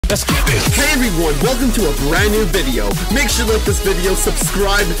Let's get it. Hey everyone, welcome to a brand new video. Make sure to like this video,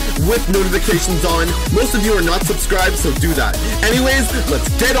 subscribe with notifications on. Most of you are not subscribed, so do that. Anyways, let's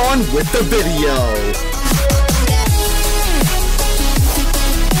get on with the video.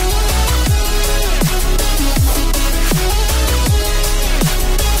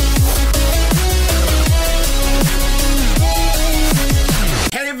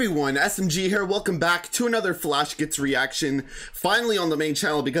 Everyone, SMG here. Welcome back to another Flashgitz reaction. Finally on the main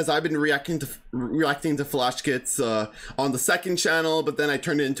channel, because I've been reacting to Flashgitz on the second channel, but then I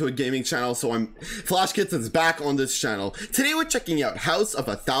turned it into a gaming channel, so Flashgitz is back on this channel. Today we're checking out House of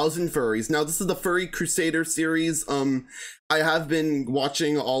 1,000 Furries. Now this is the Furry Crusader series. I have been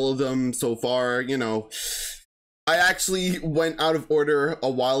watching all of them so far, you know. I actually went out of order a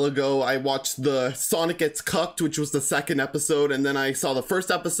while ago. I watched the Sonic Gets Cucked, which was the second episode, and then I saw the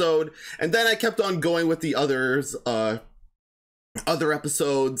first episode, and then I kept on going with the others, other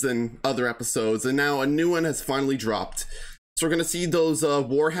episodes, and now a new one has finally dropped. So we're gonna see those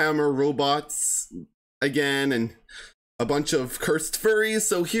Warhammer robots again, and a bunch of cursed furries,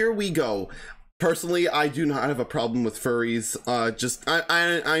 so here we go. Personally, I do not have a problem with furries.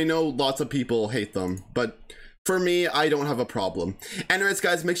 I know lots of people hate them, but for me, I don't have a problem. Anyways,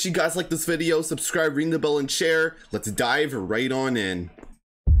 guys, make sure you guys like this video, subscribe, ring the bell, and share. Let's dive right on in.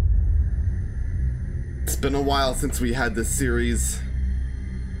 It's been a while since we had this series.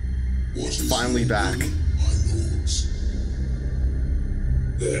 It's finally back.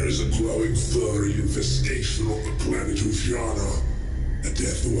 There is a growing furry infestation on the planet Oceana, a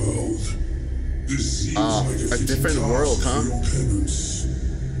death world. This seems like a different world, huh?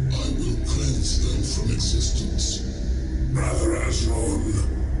 I will cleanse them from existence. Brother Asron,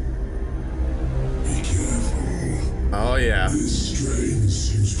 be careful. Oh yeah. This strain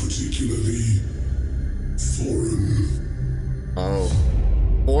seems particularly foreign. Oh.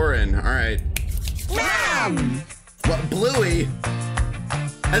 Foreign, alright. What, Bluey?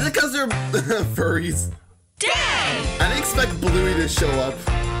 Is it because they're furries? Dang! I didn't expect Bluey to show up.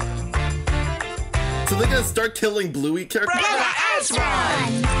 So they're gonna start killing Bluey characters? Brother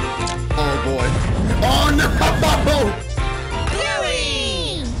Asron! Oh boy. Oh no!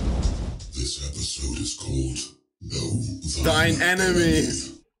 Bluey! This episode is called Know Thine Enemy.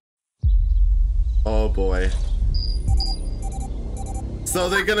 Oh boy. So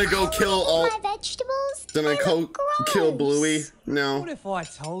they're gonna go kill all my vegetables? They're gonna go kill Bluey? No. What if I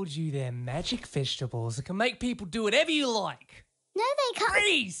told you they're magic vegetables that can make people do whatever you like? No, they can't.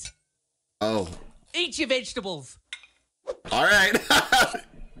 Freeze! Oh. Eat your vegetables. Alright.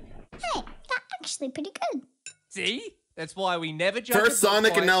 Hey, that's actually pretty good. See? That's why we never judge. First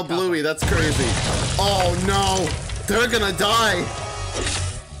Sonic and now Bluey, that's crazy. Oh no! They're gonna die!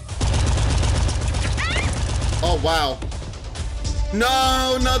 Oh wow.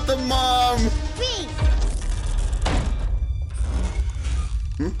 No, not the mom! Freeze!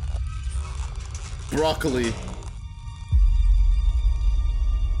 Broccoli.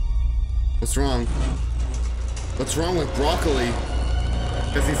 What's wrong? What's wrong with broccoli?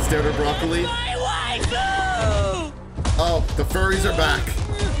 Because he stared at broccoli? Oh, the furries are back.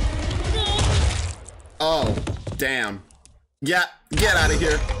 Oh, damn. Yeah, get out of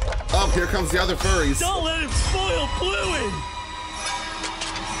here. Oh, here comes the other furries. Don't let him spoil Bluey!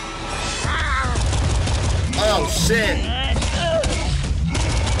 Oh, shit.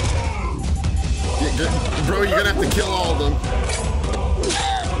 Bro, you're gonna have to kill all of them.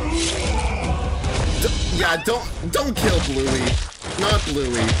 Yeah, don't kill Bluey. Not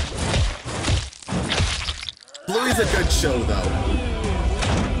Bluey. Bluey's a good show, though.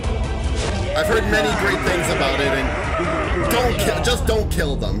 I've heard many great things about it, and just don't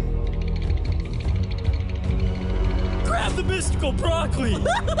kill them. Grab the mystical broccoli!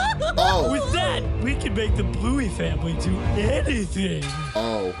 Oh. With that, we can make the Bluey family do anything.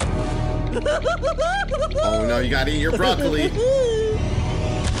 Oh. Oh no, you gotta eat your broccoli.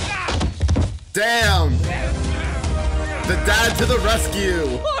 Damn! The dad to the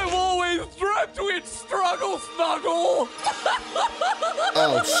rescue! I've always dreamt we'd struggle snuggle!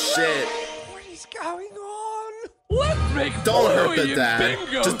 Oh shit. What is going on? Let's make Don't hurt Bluey the dad. and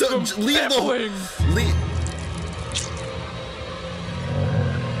Bingo Just don't some leave siblings. leave.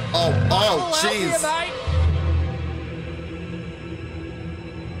 Oh, I'll help jeez. you, mate.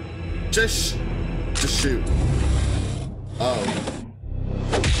 Just shoot. Oh.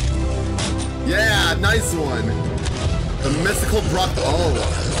 Yeah, nice one. The mystical broccoli.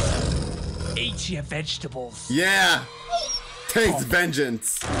 Oh. Eat your vegetables. Yeah. Takes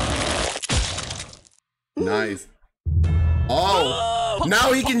vengeance. Nice. Oh.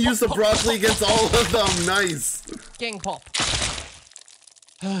 Now he can use the broccoli against all of them. Nice. Gang pop.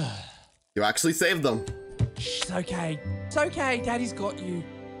 You actually saved them. It's okay. It's okay. Daddy's got you.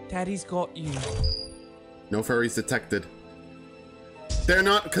 Daddy's got you. No furries detected. They're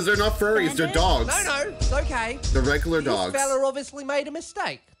not, because they're not furries, they're dogs. No, it's okay. They're regular dogs. This fella obviously made a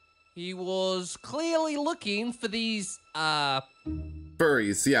mistake. He was clearly looking for these,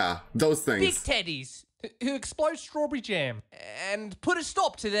 Furries, yeah. Those things. big teddies who explode strawberry jam and put a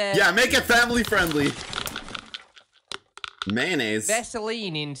stop to their Yeah, make it family friendly. Mayonnaise.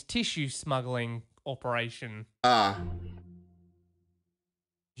 Vaseline and tissue smuggling operation. You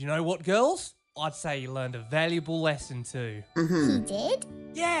know what, girls? I'd say you learned a valuable lesson too. He did?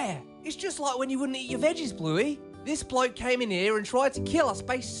 Yeah, it's just like when you wouldn't eat your veggies, Bluey. This bloke came in here and tried to kill us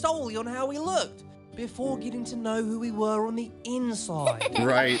based solely on how we looked, before getting to know who we were on the inside.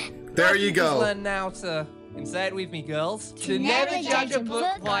 Right. There you go. Learn now to, and say it with me, girls, to never judge a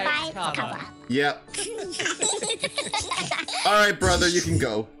book by its cover. Yep. Alright, brother, you can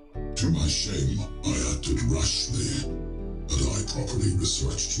go. To my shame, I acted rashly. Had I properly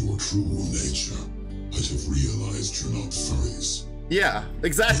researched your true nature, I'd have realized you're not furries. Yeah,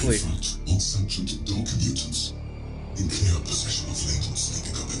 exactly. In fact, unsentient dog mutants in clear possession of latent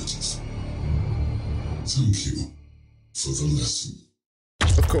psychic abilities. Thank you for the lesson.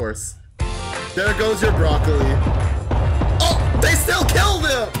 Of course. There goes your broccoli. Oh, they still killed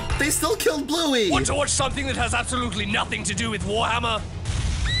him! They still killed Bluey! Want to watch something that has absolutely nothing to do with Warhammer?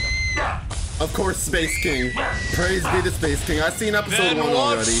 Of course, Space King. Praise be to Space King. I've seen episode Then 1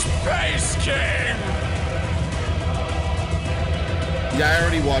 watch already. Space King! Yeah, I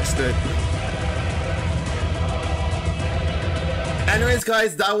already watched it. Anyways,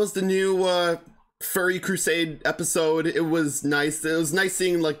 guys, that was the new Furry Crusade episode. It was nice. It was nice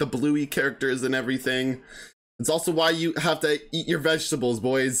seeing like the Bluey characters and everything. It's also why you have to eat your vegetables,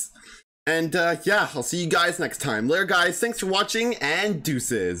 boys. And yeah, I'll see you guys next time. Later, guys. Thanks for watching, and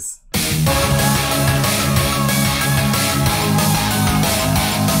deuces.